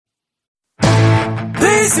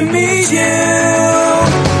Pleased to meet you.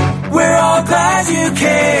 We're all glad you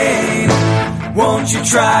came. Won't you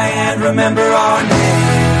try and remember our name?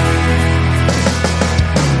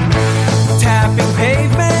 Tapping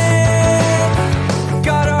pavement.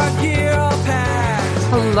 Got our gear all packed.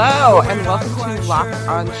 Hello and welcome to Locked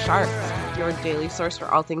on Sharks, your daily source for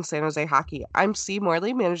all things San Jose hockey. I'm C.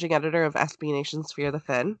 Morley, managing editor of SB Nation's Fear the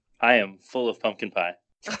Fin. I am full of pumpkin pie.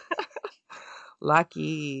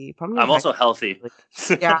 Lucky. Pumpkin I'm pie. also healthy.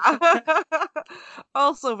 Yeah.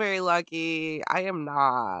 Also very lucky. I am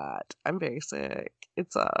not. I'm very sick.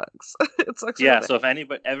 It sucks. It sucks. Yeah, really so if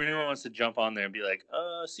everyone wants to jump on there and be like,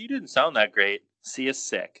 so you didn't sound that great. C is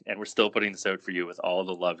sick, and we're still putting this out for you with all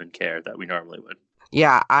the love and care that we normally would.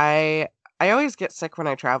 Yeah, I always get sick when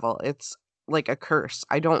I travel. It's like a curse.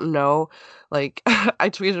 I don't know. Like I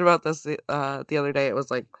tweeted about this the other day. It was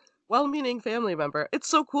like, well-meaning family member. It's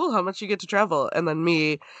so cool how much you get to travel. And then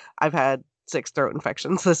me, I've had 6 throat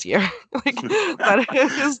infections this year. Like that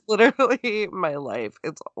is literally my life.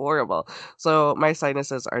 It's horrible. So my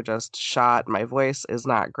sinuses are just shot. My voice is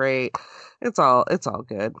not great. It's all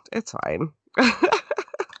good. It's fine.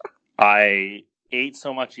 I ate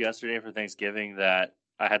so much yesterday for Thanksgiving that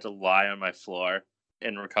I had to lie on my floor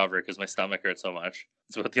and recover because my stomach hurt so much.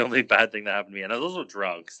 It's about the only bad thing that happened to me. And I was also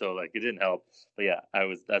drunk, so like it didn't help. But yeah,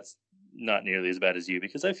 that's not nearly as bad as you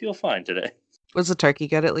because I feel fine today. Was the turkey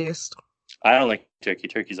good at least? I don't like turkey.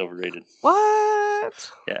 Turkey's overrated.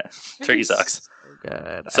 What? Yeah, turkey sucks. So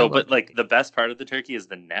good. So, but like the best part of the turkey is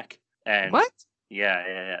the neck. And what?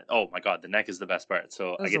 Yeah. Oh my god, the neck is the best part.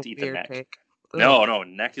 So I get to eat the neck. Take. No,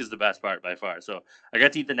 neck is the best part by far. So I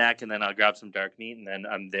got to eat the neck, and then I'll grab some dark meat, and then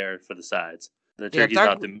I'm there for the sides. The turkey's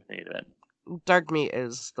not the main event. Dark meat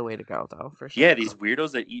is the way to go, though, for sure. Yeah, these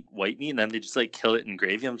weirdos that eat white meat and then they just like kill it in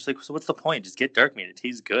gravy. I'm just like, so what's the point? Just get dark meat. It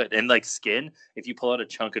tastes good. And like skin, if you pull out a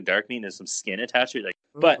chunk of dark meat and there's some skin attached to it, like.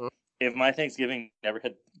 But if my Thanksgiving never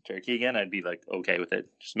had turkey again, I'd be like okay with it.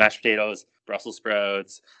 Just mashed potatoes, Brussels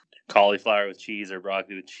sprouts, cauliflower with cheese or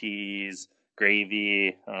broccoli with cheese,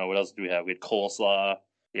 gravy. I don't know what else do we have. We had coleslaw.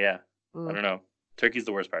 Yeah, I don't know. Turkey's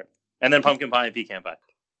the worst part. And then pumpkin pie and pecan pie.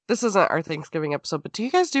 This isn't our Thanksgiving episode, but do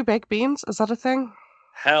you guys do baked beans? Is that a thing?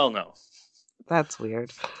 Hell no. That's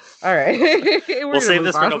weird. All right. We'll save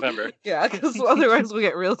this for November. Yeah, because otherwise we'll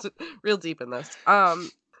get real deep in this.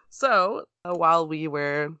 So while we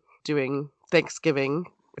were doing Thanksgiving,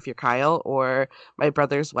 if you're Kyle, or my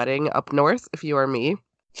brother's wedding up north, if you are me,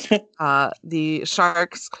 the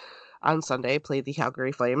Sharks on Sunday played the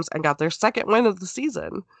Calgary Flames and got their second win of the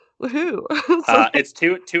season. Woohoo! It's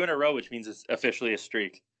two in a row, which means it's officially a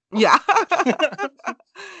streak. Yeah.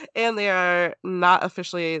 And they are not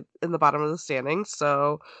officially in the bottom of the standings.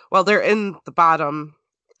 So, well, they're in the bottom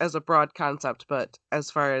as a broad concept, but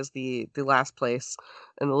as far as the last place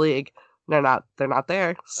in the league, they're not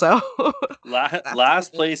there. So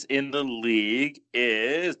last place in the league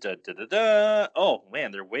is oh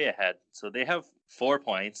man, they're way ahead. So they have 4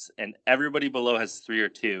 points and everybody below has 3 or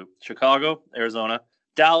 2. Chicago, Arizona,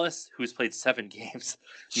 Dallas, who's played 7 games,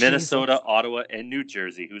 Minnesota, Jesus. Ottawa, and New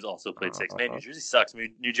Jersey, who's also played 6. Man, New Jersey sucks. I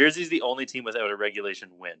mean, New Jersey's the only team without a regulation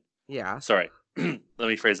win. Yeah. Sorry. Let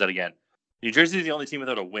me phrase that again. New Jersey's the only team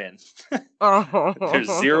without a win. They're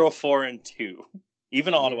 0-4-2.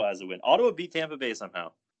 Even Ottawa has a win. Ottawa beat Tampa Bay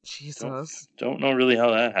somehow. Jesus. Don't know really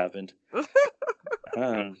how that happened.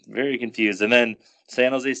 I'm very confused. And then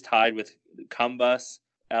San Jose's tied with Columbus,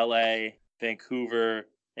 LA, Vancouver,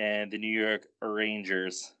 and the New York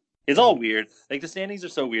Rangers. It's all weird. Like the standings are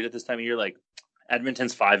so weird at this time of year. Like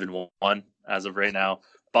Edmonton's 5-1 as of right now.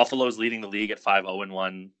 Buffalo's leading the league at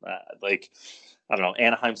 5-0-1. Like I don't know.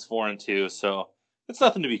 Anaheim's 4-2. So it's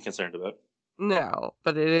nothing to be concerned about. No,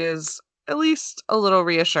 but it is at least a little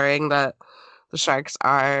reassuring that the Sharks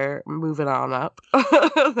are moving on up.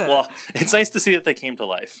 Well, it's nice to see that they came to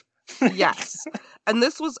life. Yes. And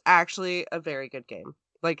this was actually a very good game.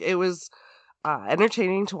 Like it was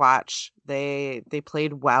entertaining to watch. They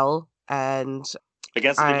played well, and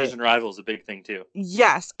against the division rivals, a big thing too.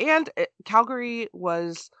 Yes, and Calgary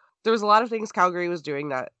there was a lot of things Calgary was doing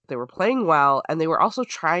that they were playing well, and they were also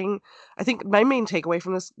trying. I think my main takeaway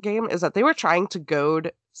from this game is that they were trying to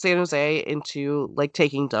goad San Jose into like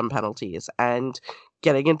taking dumb penalties and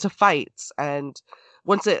getting into fights. And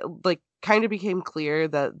once it like kind of became clear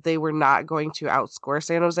that they were not going to outscore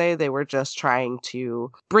San Jose, they were just trying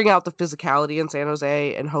to bring out the physicality in San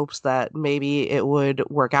Jose in hopes that maybe it would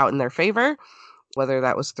work out in their favor, whether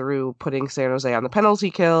that was through putting San Jose on the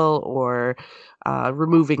penalty kill or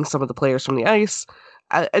removing some of the players from the ice.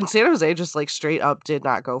 And San Jose just like straight up did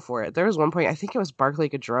not go for it. There was one point, I think it was Barclay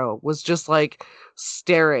Goodrow, was just like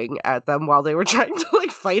staring at them while they were trying to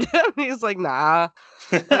like fight him. He's like, nah,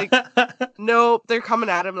 like, nope. They're coming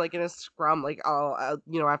at him like in a scrum, like,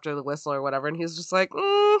 after the whistle or whatever. And he's just like,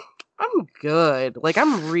 I'm good. Like,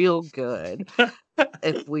 I'm real good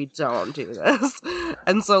if we don't do this.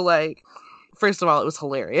 And so, like, first of all, it was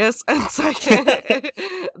hilarious. And second,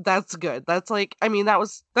 that's good. That's like, I mean,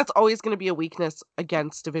 that's always going to be a weakness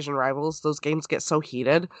against division rivals. Those games get so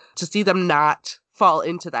heated. To see them not fall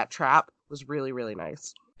into that trap was really, really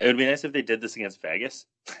nice. It would be nice if they did this against Vegas.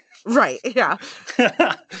 Right, yeah.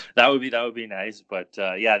 that would be nice. But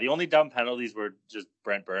the only dumb penalties were just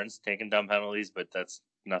Brent Burns taking dumb penalties, but that's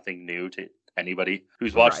nothing new to anybody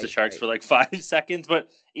who's watched the Sharks for like 5 seconds. But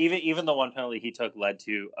even the one penalty he took led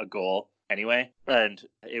to a goal anyway. And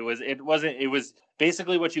it was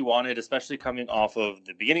basically what you wanted, especially coming off of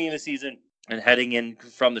the beginning of the season and heading in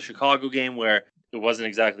from the Chicago game where it wasn't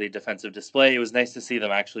exactly a defensive display. It was nice to see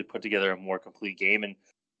them actually put together a more complete game, and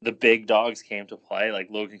the big dogs came to play. Like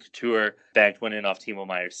Logan Couture banked one in off Timo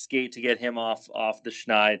Meier's skate to get him off the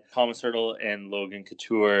schneid. Thomas Hertl and Logan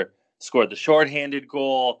Couture scored the shorthanded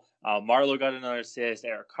goal. Marleau got another assist.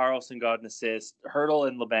 Erik Karlsson got an assist. Hertl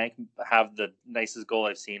and LeBanc have the nicest goal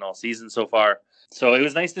I've seen all season so far. So it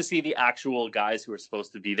was nice to see the actual guys who are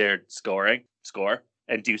supposed to be there score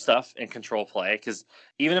and do stuff and control play. Because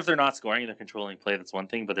even if they're not scoring and they're controlling play, that's one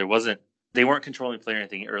thing. But they weren't controlling play or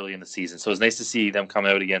anything early in the season. So it was nice to see them come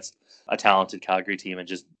out against a talented Calgary team and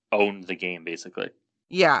just own the game, basically.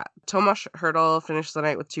 Yeah. Tomas Hertl finished the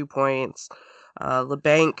night with 2 points.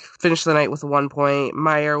 LeBanc finished the night with 1 point.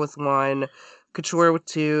 Meier with 1. Couture with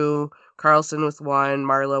 2. Karlsson with 1.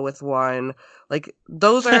 Marleau with 1. Like,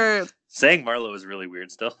 those are... Saying Marleau is really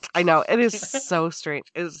weird still. I know. It is so strange.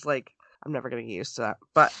 It's like, I'm never going to get used to that.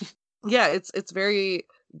 But, yeah, it's very,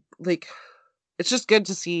 like... It's just good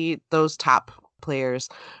to see those top players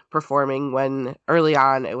performing when early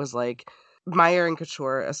on it was like Meier and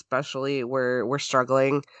Couture especially were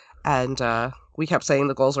struggling, and we kept saying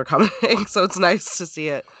the goals were coming. So it's nice to see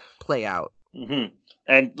it play out. Mm-hmm.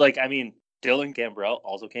 And Dylan Gambrell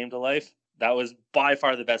also came to life. That was by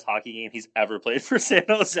far the best hockey game he's ever played for San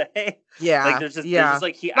Jose. Yeah, there's just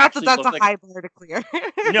like he not actually that that's a high bar to clear.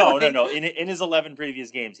 No. In his 11 previous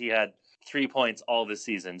games, he had 3 points all this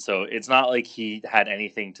season. So it's not like he had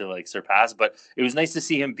anything to like surpass. But it was nice to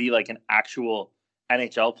see him be like an actual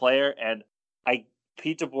NHL player. And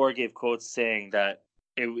Pete DeBoer gave quotes saying that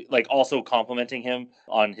it like also complimenting him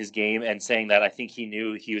on his game and saying that I think he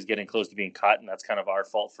knew he was getting close to being cut, and that's kind of our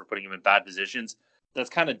fault for putting him in bad positions. That's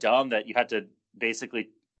kind of dumb that you had to basically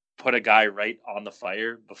put a guy right on the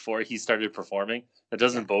fire before he started performing. That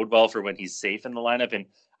doesn't bode well for when he's safe in the lineup. And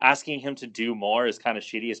asking him to do more is kind of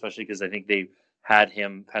shitty, especially because I think they had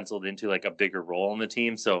him penciled into like a bigger role in the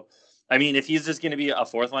team. So, I mean, if he's just going to be a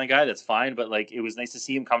fourth line guy, that's fine. But like, it was nice to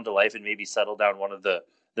see him come to life and maybe settle down one of the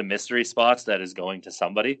mystery spots that is going to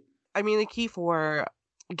somebody. I mean, the key for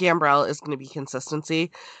Gambrell is going to be consistency,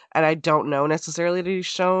 and I don't know necessarily that he's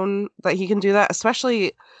shown that he can do that,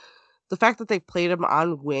 especially the fact that they've played him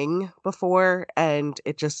on wing before and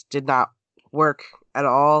it just did not work at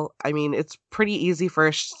all. I mean, it's pretty easy for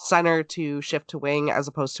a center to shift to wing as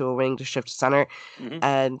opposed to a wing to shift to center,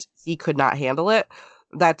 and he could not handle it.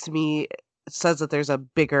 That to me says that there's a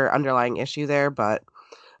bigger underlying issue there, but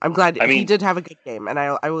I'm glad he did have a good game, and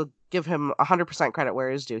I will give him 100% credit where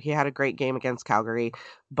it's due. He had a great game against Calgary,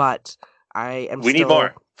 but we need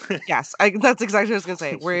more. Yes, that's exactly what I was going to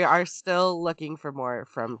say. We are still looking for more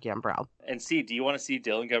from Gambrell. And do you want to see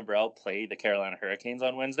Dylan Gambrell play the Carolina Hurricanes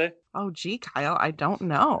on Wednesday? Oh, gee, Kyle, I don't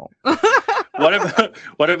know.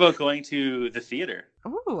 What about going to the theater?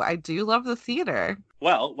 Oh, I do love the theater.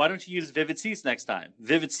 Well, why don't you use Vivid Seats next time?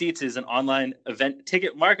 Vivid Seats is an online event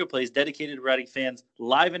ticket marketplace dedicated to providing fans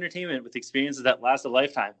live entertainment with experiences that last a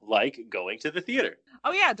lifetime, like going to the theater.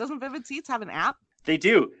 Oh, yeah. Doesn't Vivid Seats have an app? They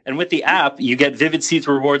do. And with the app, you get Vivid Seats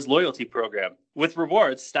Rewards loyalty program. With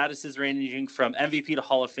rewards, statuses ranging from MVP to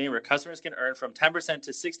Hall of Famer, customers can earn from 10%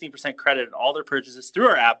 to 16% credit on all their purchases through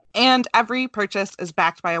our app. And every purchase is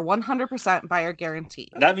backed by a 100% buyer guarantee.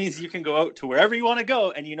 That means you can go out to wherever you want to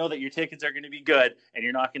go, and you know that your tickets are going to be good, and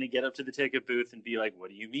you're not going to get up to the ticket booth and be like, what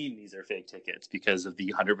do you mean these are fake tickets? Because of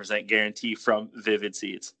the 100% guarantee from Vivid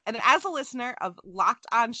Seats. And as a listener of Locked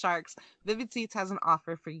On Sharks, Vivid Seats has an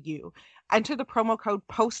offer for you. Enter the promo code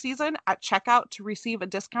POSTSEASON at checkout to receive a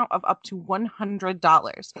discount of up to $100.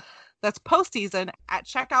 That's postseason at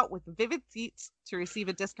checkout with Vivid Seats to receive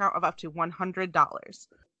a discount of up to $100.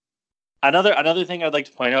 Another thing I'd like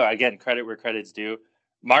to point out, again, credit where credit's due.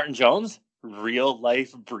 Martin Jones real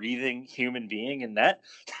life breathing human being in net.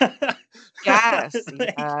 Yes,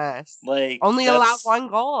 like, yes. like Only allowed one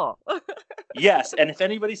goal. Yes, and if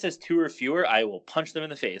anybody says 2 or fewer, I will punch them in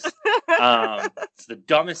the face. It's the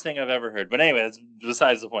dumbest thing I've ever heard. But anyway, that's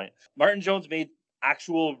besides the point. Martin Jones made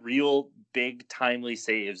actual, real, big, timely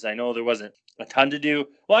saves. I know there wasn't a ton to do.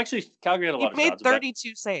 Well, actually, Calgary had a lot of shots. He made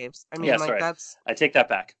 32 saves. I mean, that's... I take that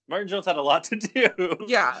back. Martin Jones had a lot to do.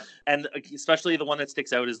 Yeah. And especially the one that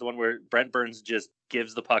sticks out is the one where Brent Burns just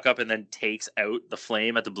gives the puck up and then takes out the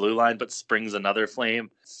flame at the blue line, but springs another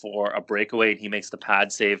flame for a breakaway, and he makes the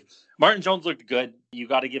pad save. Martin Jones looked good. You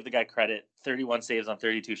got to give the guy credit. 31 saves on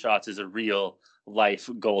 32 shots is a real life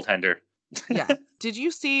goaltender. Yeah. Did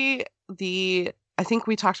you see I think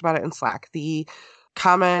we talked about it in Slack, the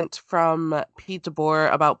comment from Pete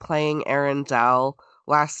DeBoer about playing Aaron Dell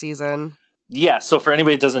last season? Yeah, so for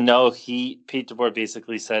anybody that doesn't know, Pete DeBoer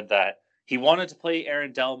basically said that he wanted to play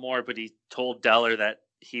Aaron Dell more, but he told Deller that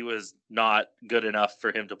he was not good enough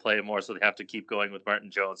for him to play more, so they have to keep going with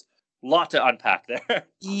Martin Jones. Lot to unpack there.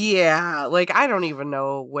 Yeah, I don't even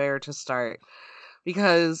know where to start,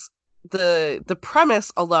 because the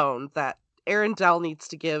premise alone that Aaron Dell needs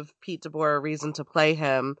to give Pete DeBoer a reason to play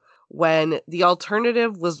him when the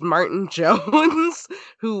alternative was Martin Jones,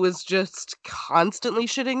 who was just constantly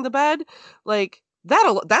shitting the bed,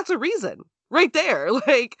 that's a reason right there.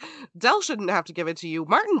 Dell shouldn't have to give it to you.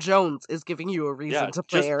 Martin Jones is giving you a reason to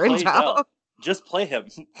play Aaron Dell. Just play him.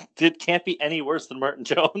 It can't be any worse than Martin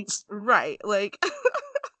Jones. Right.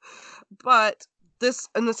 But this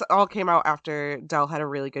all came out after Dell had a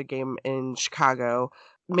really good game in Chicago.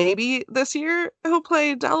 Maybe this year he'll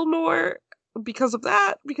play Dell more because of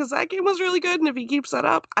that, because that game was really good. And if he keeps that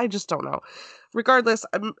up, I just don't know. Regardless,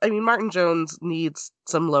 I mean, Martin Jones needs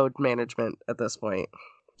some load management at this point.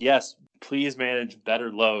 Yes, please manage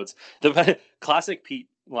better loads. The classic Pete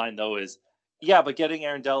line, though, is, yeah, but getting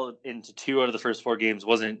Aaron Dell into 2 out of the first 4 games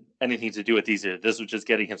wasn't anything to do with these. This was just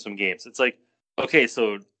getting him some games. It's like, okay,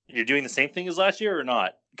 so you're doing the same thing as last year or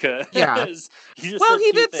not? Yeah. Well,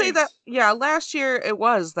 he did say that, yeah, last year it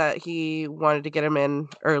was that he wanted to get him in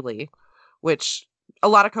early, which a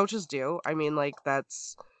lot of coaches do. I mean,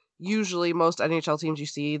 that's usually most NHL teams, you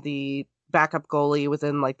see the backup goalie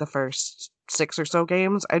within the first 6 or so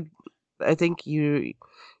games. I think you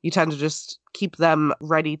tend to just keep them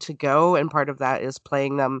ready to go, and part of that is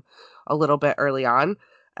playing them a little bit early on,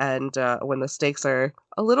 and when the stakes are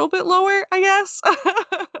a little bit lower, I guess.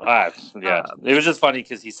 Yeah, it was just funny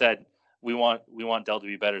because he said we want Dell to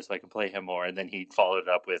be better so I can play him more, and then he followed it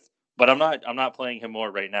up with, but I'm not playing him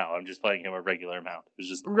more right now. I'm just playing him a regular amount. It was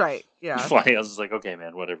just right. Yeah, funny. I was just like, okay,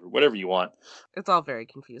 man, whatever you want. It's all very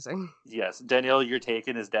confusing. Yes, Danielle, your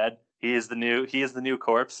Taken is dead. He is the new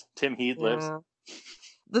corpse. Tim Heed lives.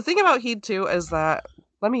 The thing about Heed too is that,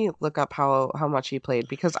 let me look up how much he played,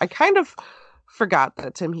 because I kind of forgot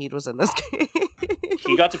that Tim Heed was in this game.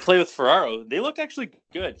 He got to play with Ferraro. They looked actually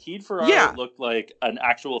good. Heed Ferraro looked like an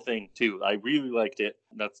actual thing too. I really liked it.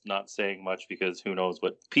 That's not saying much because who knows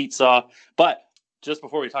what Pete saw. But just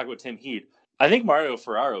before we talk about Tim Heed, I think Mario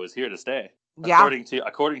Ferraro is here to stay. Yeah.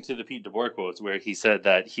 According to the Pete DeBoer quotes, where he said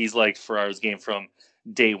that he's liked Ferraro's game from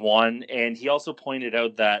day one, and he also pointed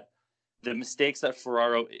out that the mistakes that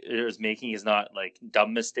Ferraro is making is not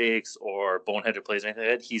dumb mistakes or boneheaded plays or anything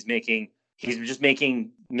like that. He's just making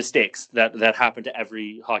mistakes that happen to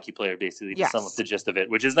every hockey player, basically, to sum up the gist of it,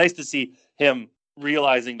 which is nice to see him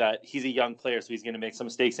realizing that he's a young player, so he's going to make some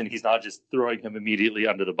mistakes, and he's not just throwing him immediately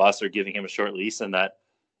under the bus or giving him a short leash, and that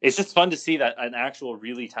it's just fun to see that an actual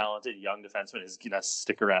really talented young defenseman is going to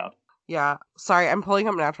stick around. Yeah. Sorry, I'm pulling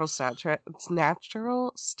up Natural Stat Trick. It's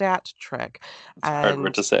Natural Stat Trick. It's a hard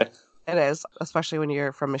word to say. It is, especially when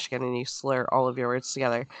you're from Michigan and you slur all of your words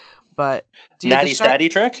together. But Natty Satty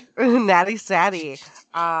trick? Natty Satty.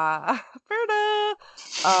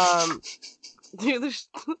 Dude,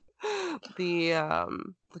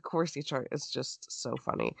 the Corsi chart is just so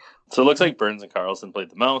funny. So it looks like Burns and Carlson played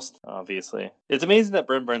the most, obviously. It's amazing that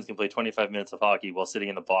Brent Burns can play 25 minutes of hockey while sitting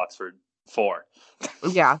in the box for 4.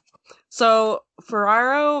 Yeah. So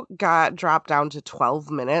Ferraro got dropped down to 12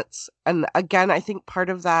 minutes. And again, I think part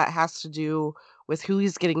of that has to do with who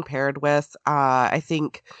he's getting paired with. I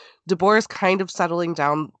think DeBoer is kind of settling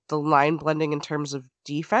down the line blending in terms of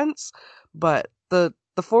defense, but the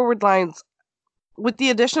forward lines, with the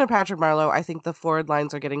addition of Patrick Marleau, I think the forward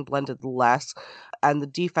lines are getting blended less, and the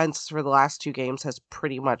defense for the last 2 games has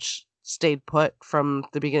pretty much stayed put from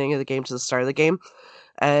the beginning of the game to the start of the game.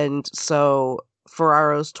 And so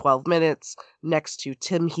Ferraro's 12 minutes next to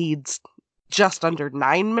Tim Heed's just under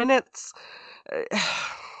 9 minutes.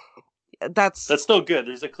 That's still good.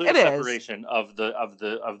 There's a clear separation of the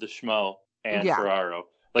schmo. and Yeah. Ferraro.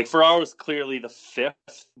 Like, Ferraro is clearly the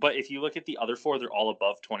fifth, but if you look at the other four, they're all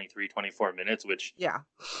above 23, 24 minutes, which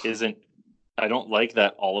isn't. I don't like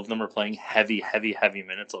that all of them are playing heavy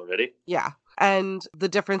minutes already. Yeah. And the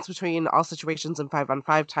difference between all situations and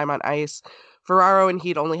 5-on-5 time on ice, Ferraro and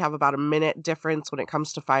Heat only have about a minute difference when it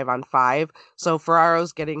comes to 5-on-5. So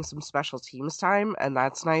Ferraro's getting some special teams time, and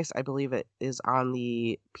that's nice. I believe it is on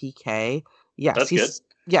the PK. Yes, That's good.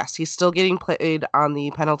 Yes, he's still getting played on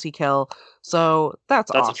the penalty kill. So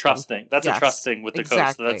that's awesome. A trust thing. That's a trust thing with the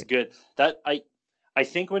coach. So that's good. I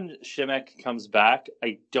think when Šimek comes back,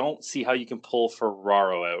 I don't see how you can pull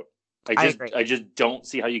Ferraro out. I just don't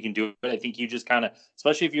see how you can do it. I think you just kind of,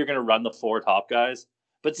 especially if you're going to run the four top guys.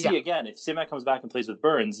 But see, again, if Šimek comes back and plays with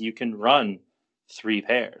Burns, you can run 3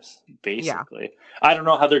 pairs, basically. Yeah. I don't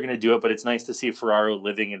know how they're going to do it, but it's nice to see Ferraro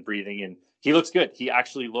living and breathing, and he looks good. He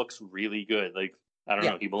actually looks really good. Like, I don't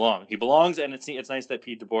know, he belongs. He belongs, and it's nice that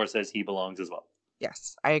Pete DeBoer says he belongs as well.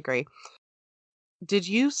 Yes, I agree. Did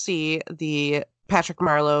you see the Patrick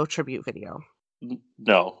Marleau tribute video?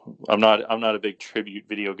 No, I'm not a big tribute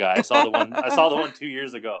video guy. I saw the one. I saw the one 2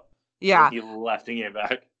 years ago. Yeah, he left and came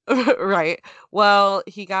back. Right. Well,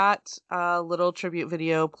 he got a little tribute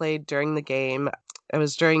video played during the game. It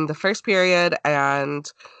was during the first period, and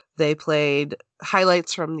they played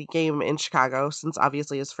highlights from the game in Chicago, since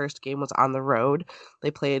obviously his first game was on the road.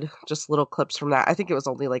 They played just little clips from that. I think it was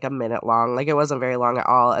only like a minute long. Like, it wasn't very long at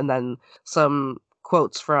all. And then some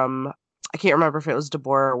quotes from, I can't remember if it was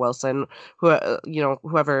DeBoer or Wilson, who,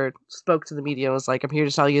 whoever spoke to the media was like, I'm here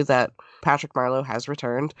to tell you that Patrick Marleau has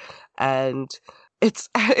returned. And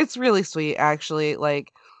it's really sweet, actually.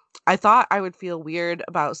 Like, I thought I would feel weird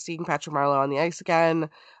about seeing Patrick Marleau on the ice again.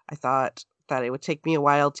 I thought that it would take me a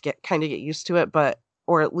while to get used to it,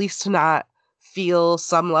 or at least to not feel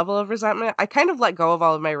some level of resentment. I kind of let go of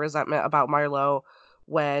all of my resentment about Marleau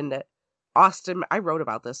when I wrote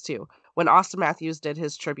about this too. When Austin Matthews did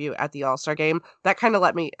his tribute at the All-Star game, that kind of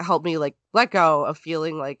helped me like let go of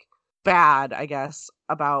feeling like bad, I guess,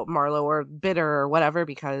 about Marleau or bitter or whatever,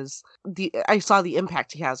 because I saw the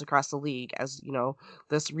impact he has across the league as,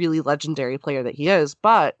 this really legendary player that he is.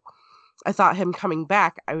 But I thought him coming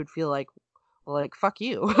back, I would feel like, well, like, fuck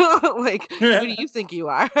you. Like, who do you think you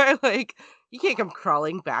are? Like, you can't come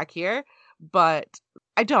crawling back here. But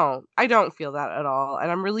I don't feel that at all.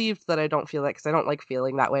 And I'm relieved that I don't feel that, because I don't like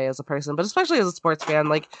feeling that way as a person, but especially as a sports fan.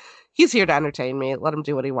 Like, he's here to entertain me. Let him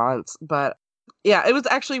do what he wants. But yeah, it was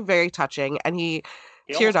actually very touching, and he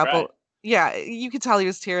teared up. Cried. Yeah, you could tell he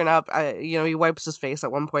was tearing up. He wipes his face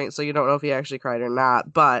at one point, so you don't know if he actually cried or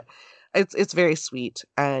not. But it's very sweet,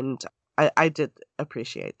 and I did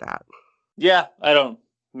appreciate that. Yeah,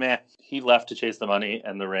 he left to chase the money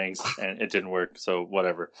and the rings, and it didn't work. So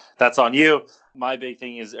whatever, that's on you. My big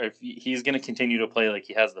thing is, if he's going to continue to play like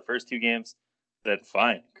he has the first 2 games, then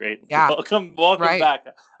fine, great. Yeah, welcome back.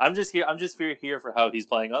 I'm just here for how he's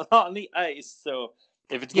playing on the ice. So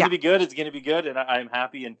if it's going to be good, it's going to be good, and I'm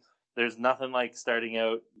happy. And there's nothing like starting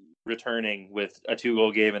out, returning with a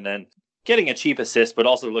 2-goal game, and then getting a cheap assist, but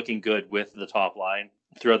also looking good with the top line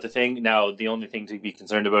throughout the thing. Now, the only thing to be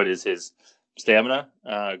concerned about is his stamina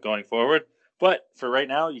going forward. But for right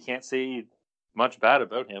now, you can't say much bad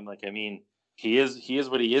about him. Like, I mean, he is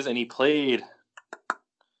what he is, and he played.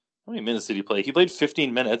 How many minutes did he play? He played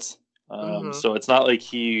 15 minutes. So it's not like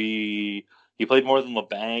he played more than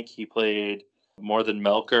LeBanc. He played more than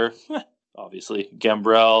Melker. Obviously,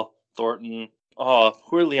 Gambrell, Thornton. Oh,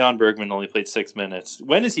 poor Leon Bergman only played 6 minutes.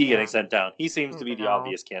 When is he getting sent down? He seems to be the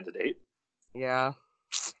obvious candidate. Yeah.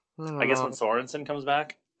 I guess when Sorensen comes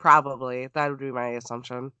back? Probably. That would be my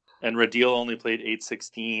assumption. And Radil only played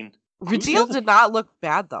 8-16. Radil did not look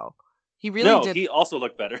bad, though. He really did. He also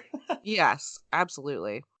looked better. Yes,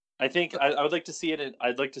 absolutely. I think I would like to see it.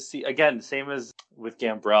 I'd like to see, again, same as with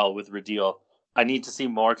Gambrell, with Radil. I need to see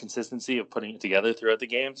more consistency of putting it together throughout the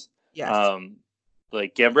games. Yes.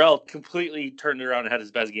 Like, Gambrell completely turned it around and had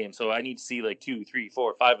his best game. So I need to see like 2, 3,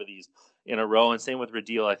 4, 5 of these in a row. And same with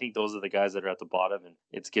Radil. I think those are the guys that are at the bottom, and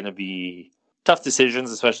it's going to be tough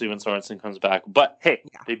decisions, especially when Sorensen comes back. But hey,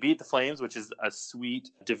 they beat the Flames, which is a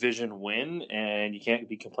sweet division win, and you can't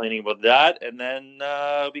be complaining about that. And then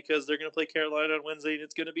because they're going to play Carolina on Wednesday,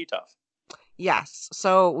 it's going to be tough. Yes.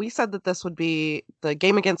 So we said that this would be, the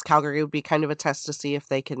game against Calgary would be kind of a test to see if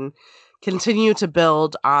they can continue to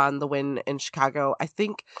build on the win in Chicago. I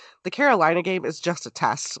think the Carolina game is just a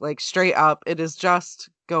test. Like, straight up, it is just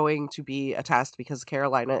going to be a test, because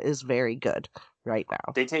Carolina is very good right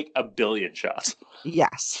now. They take a billion shots.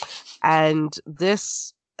 Yes. And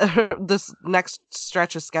this this next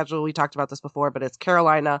stretch of schedule, we talked about this before, but it's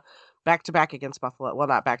Carolina back-to-back against Buffalo. Well,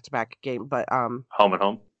 not back-to-back game, but home and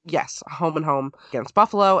home. Yes, home and home against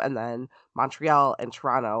Buffalo, and then Montreal and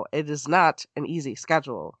Toronto. It is not an easy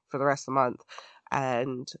schedule for the rest of the month.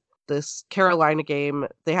 And this Carolina game,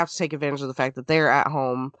 they have to take advantage of the fact that they're at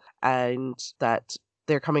home and that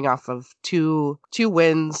they're coming off of two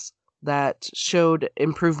wins that showed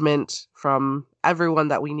improvement from everyone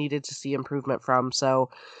that we needed to see improvement from. So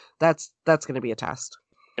that's going to be a test.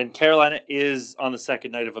 And Carolina is on the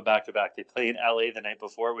second night of a back-to-back. They play in LA the night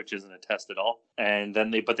before, which isn't a test at all. And then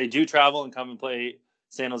they do travel and come and play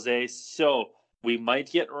San Jose. So we might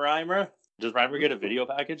get Reimer. Does Reimer get a video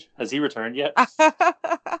package? Has he returned yet?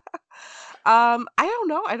 I don't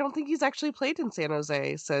know. I don't think he's actually played in San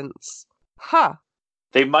Jose since.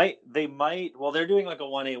 They might. Well, they're doing like a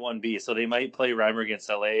 1A, 1B, so they might play Reimer against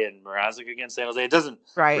LA and Mrazek against San Jose. It doesn't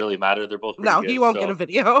really matter. They're both pretty good, he won't get a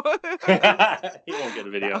video. He won't get a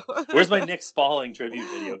video. No. Where's my Nick Spalling tribute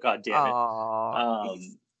video? God damn it.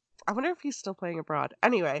 I wonder if he's still playing abroad.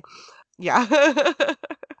 Anyway, yeah.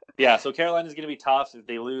 Yeah, so Carolina's going to be tough. If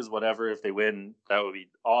they lose, whatever. If they win, that would be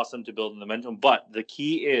awesome to build momentum. But the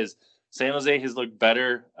key is San Jose has looked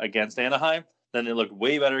better against Anaheim. Then they looked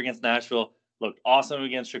way better against Nashville. Looked awesome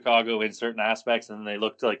against Chicago in certain aspects, and then they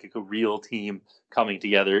looked like a real team coming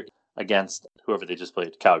together against whoever they just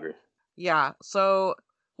played, Calgary. Yeah, so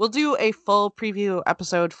we'll do a full preview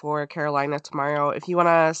episode for Carolina tomorrow. If you want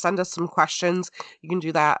to send us some questions, you can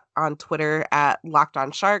do that on Twitter at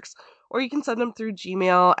LockedOnSharks, or you can send them through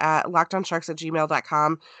Gmail at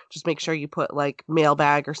lockedonsharks@gmail.com. Just make sure you put like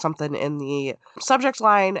mailbag or something in the subject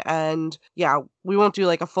line. And yeah, we won't do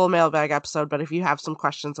like a full mailbag episode, but if you have some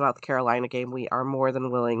questions about the Carolina game, we are more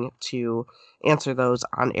than willing to answer those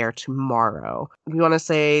on air tomorrow. We want to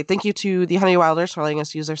say thank you to the Honey Wilders for letting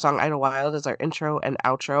us use their song Idlewild as our intro and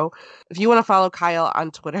outro. If you want to follow Kyle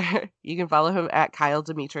on Twitter, you can follow him at Kyle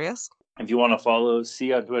Demetrius. If you want to follow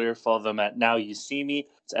C on Twitter, follow them at Now You See Me.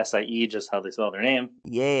 It's SIE, just how they spell their name.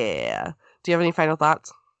 Yeah. Do you have any final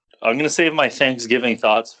thoughts? I'm going to save my Thanksgiving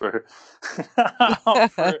thoughts for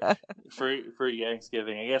Thanksgiving.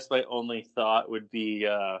 I guess my only thought would be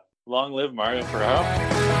long live Mario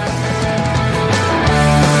Ferraro.